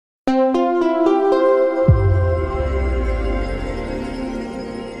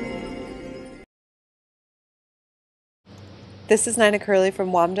This is Nina Curley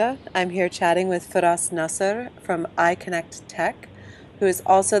from WAMDA. I'm here chatting with Feras Nasr from iConnect Tech, who is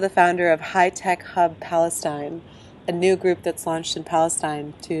also the founder of High Tech Hub Palestine, a new group that's launched in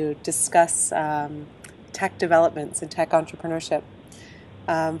Palestine to discuss tech developments and tech entrepreneurship.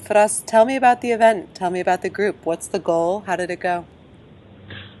 Feras, tell me about the event. Tell me about the group. What's the goal? How did it go?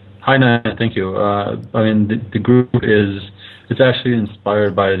 Hi, Nana. Thank you. The group it's actually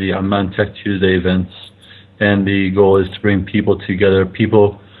inspired by the Amman Tech Tuesday events, and the goal is to bring people together,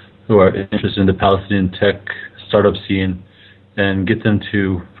 people who are interested in the Palestinian tech startup scene, and get them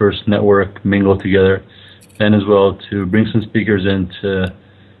to first network, mingle together, and as well to bring some speakers in to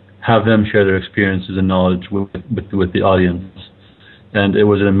have them share their experiences and knowledge with the audience. And it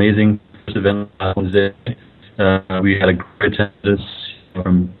was an amazing first event last Wednesday. We had a great attendance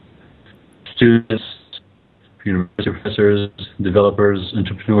from students, university professors, developers,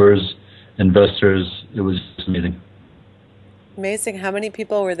 entrepreneurs, investors. It was just amazing. Amazing. How many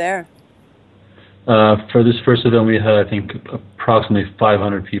people were there? For this first event, we had, I think, approximately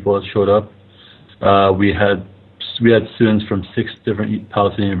 500 people that showed up. We had students from six different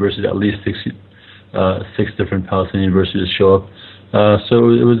Palestinian universities, at least six different Palestinian universities show up. So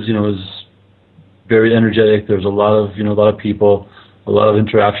it was very energetic. There was a lot of people, a lot of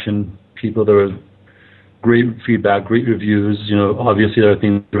interaction. People, there were great feedback, great reviews. Obviously there are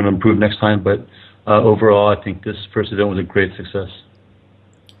things we're going to improve next time, but overall, I think this first event was a great success.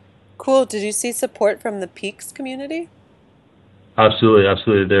 Cool. Did you see support from the Peaks community? Absolutely,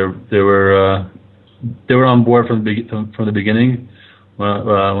 absolutely. They were on board from the beginning. When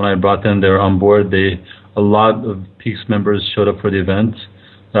I brought them, they were on board. A lot of Peaks members showed up for the event,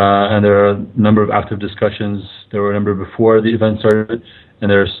 and there are a number of active discussions. There were a number before the event started, and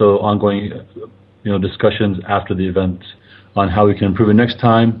there are still ongoing, discussions after the event on how we can improve it next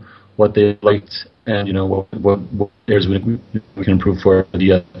time, what they liked, and what areas we can improve for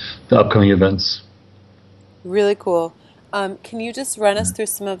the upcoming events. Really cool. Can you just run us through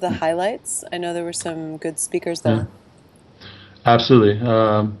some of the highlights? I know there were some good speakers Yeah, there. absolutely.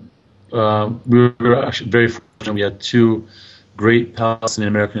 We were actually very fortunate. We had two great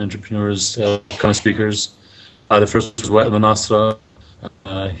Palestinian American entrepreneurs come speakers. The first was Nasr.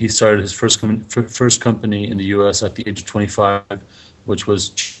 He started his first company in the U.S. at the age of 25, which was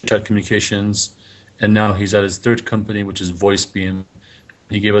Chat Communications, and now he's at his third company, which is VoiceBeam.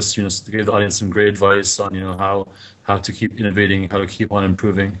 He gave us, gave the audience some great advice on, how to keep innovating, how to keep on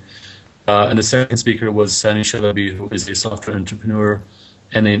improving. And the second speaker was Sani Shalabi, who is a software entrepreneur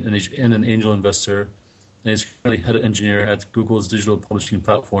and an angel investor, and he's currently head engineer at Google's digital publishing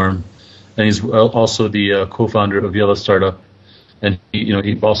platform, and he's also the co-founder of Yellow Startup. And he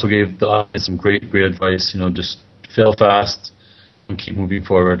also gave the audience some great advice. Just fail fast and keep moving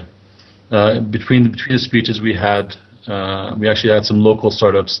forward. Between the speeches we actually had some local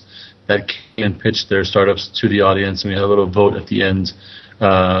startups that came and pitched their startups to the audience, and we had a little vote at the end,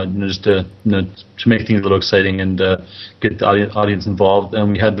 just to make things a little exciting and get the audience involved.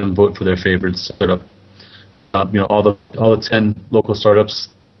 And we had them vote for their favorite startup. All the 10 local startups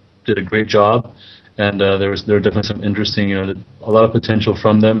did a great job. And there were definitely some interesting, a lot of potential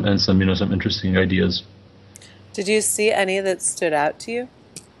from them, and some interesting ideas. Did you see any that stood out to you?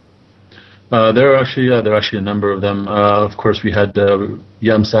 There are actually a number of them. Of course, we had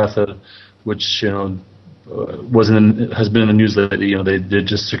Nasr, which has been in the news lately. They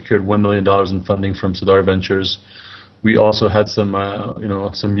just secured $1 million in funding from Sadar Ventures. We also had some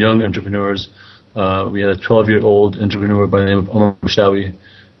young entrepreneurs. We had a 12-year-old entrepreneur by the name of Omar Mushawi,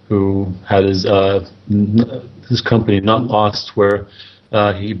 who had his company Not Lost, where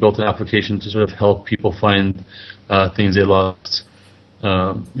he built an application to sort of help people find things they lost.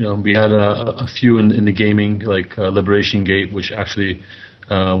 We had a few in the gaming, like Liberation Gate, which actually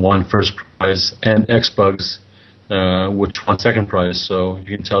won first prize, and Xbugs, which won second prize. So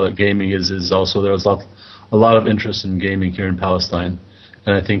you can tell that gaming is also, there's a lot of interest in gaming here in Palestine.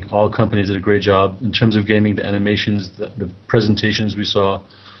 And I think all companies did a great job in terms of gaming. The animations, the presentations we saw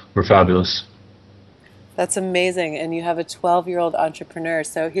were fabulous. That's amazing. And you have a 12-year-old entrepreneur.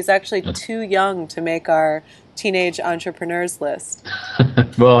 So he's actually too young to make our teenage entrepreneurs list.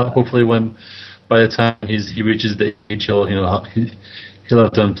 Well, hopefully by the time he reaches the age, he'll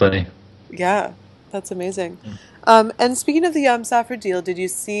have done plenty. Yeah, that's amazing. And speaking of the Safra deal, did you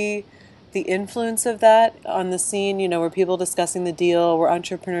see the influence of that on the scene? Were people discussing the deal? Were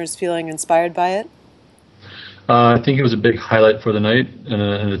entrepreneurs feeling inspired by it? I think it was a big highlight for the night,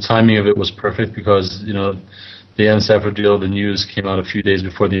 and the timing of it was perfect because the Nasr deal, the news came out a few days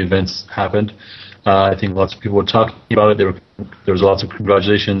before the events happened. I think lots of people were talking about it. There was lots of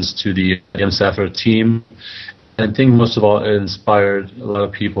congratulations to the Nasr team, I think most of all, it inspired a lot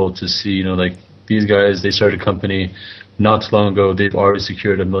of people to see, like these guys, they started a company not too long ago. They've already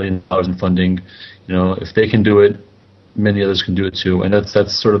secured $1 million in funding. If they can do it, many others can do it too. And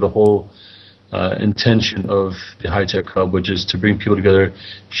that's sort of the whole intention of the High Tech Hub, which is to bring people together,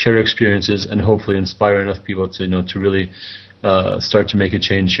 share experiences, and hopefully inspire enough people to to really start to make a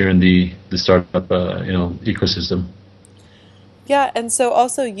change here in the startup ecosystem. Yeah, and so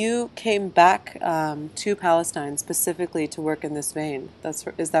also you came back to Palestine specifically to work in this vein.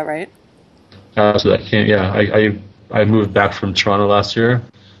 Is that right? So that came, yeah, I moved back from Toronto last year,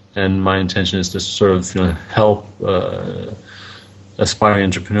 and my intention is to sort of help aspiring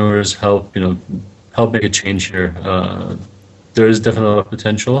entrepreneurs, help make a change here. There is definitely a lot of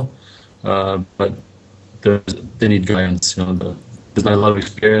potential, but there's, they need guidance. There's not a lot of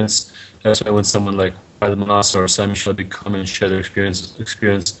experience. That's why when someone like either Nasr or Sam Shelby come and share their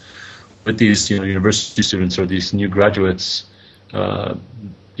experience with these university students or these new graduates, uh,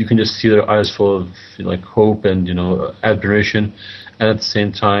 you can just see their eyes full of hope and admiration, and at the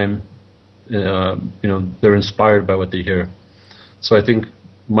same time, they're inspired by what they hear. So I think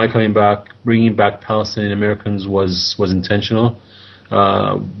my coming back, bringing back Palestinian Americans was intentional.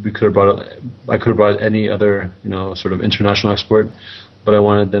 We could have brought I could have brought any other sort of international expert, but I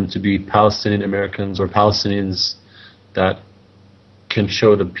wanted them to be Palestinian Americans or Palestinians that can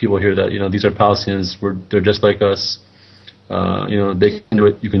show the people here that these are Palestinians. They're just like us. They can do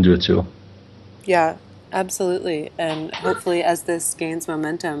it. You can do it too. Yeah, absolutely. And hopefully, as this gains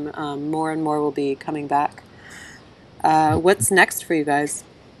momentum, more and more will be coming back. What's next for you guys?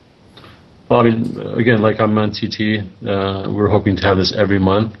 Well, I mean, again, like I'm on TT, we're hoping to have this every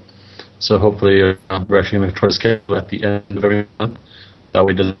month. So hopefully, we're actually going to try to schedule at the end of every month. That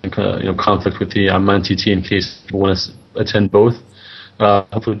way, it doesn't conflict with the I'm on TT in case people want to attend both.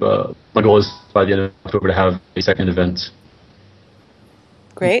 Hopefully, my goal is by the end of October to have a second event.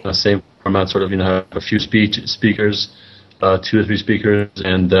 Great. Same format, sort of have a few speakers, 2 or 3 speakers,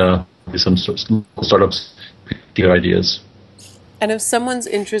 and some startups get ideas. And if someone's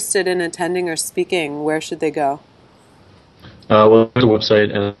interested in attending or speaking, where should they go? Well, there's a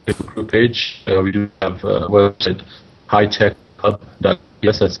website and a Facebook group page. We do have a website,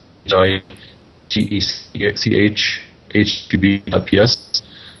 hightechhub.ps. That's HIGECHHQB.ps.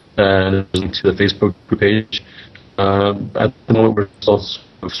 And there's a link to the Facebook group page. At the moment, we're also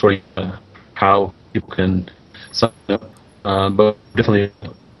sorting how people can sign up. But definitely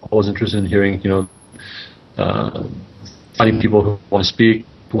always interested in hearing, finding people who want to speak,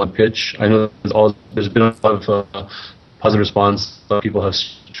 who want to pitch. I know there's been a lot of positive response. A lot of people have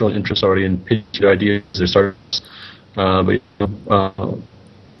shown interest already in pitching their ideas, their startups. But we can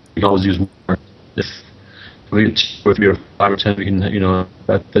always use more. If we get 2 or 3 or 5 or 10, we can,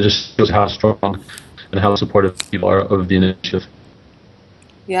 that just shows how strong and how supportive people are of the initiative.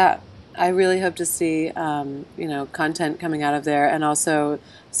 Yeah, I really hope to see, content coming out of there and also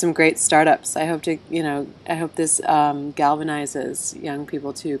some great startups. I hope this galvanizes young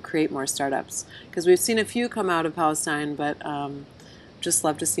people to create more startups because we've seen a few come out of Palestine, but just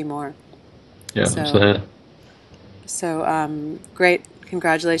love to see more. Yeah, So, absolutely. great.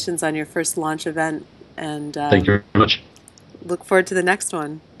 Congratulations on your first launch event and Thank you very much. look forward to the next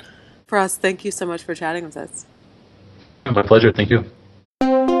one. For us, thank you so much for chatting with us. My pleasure. Thank you.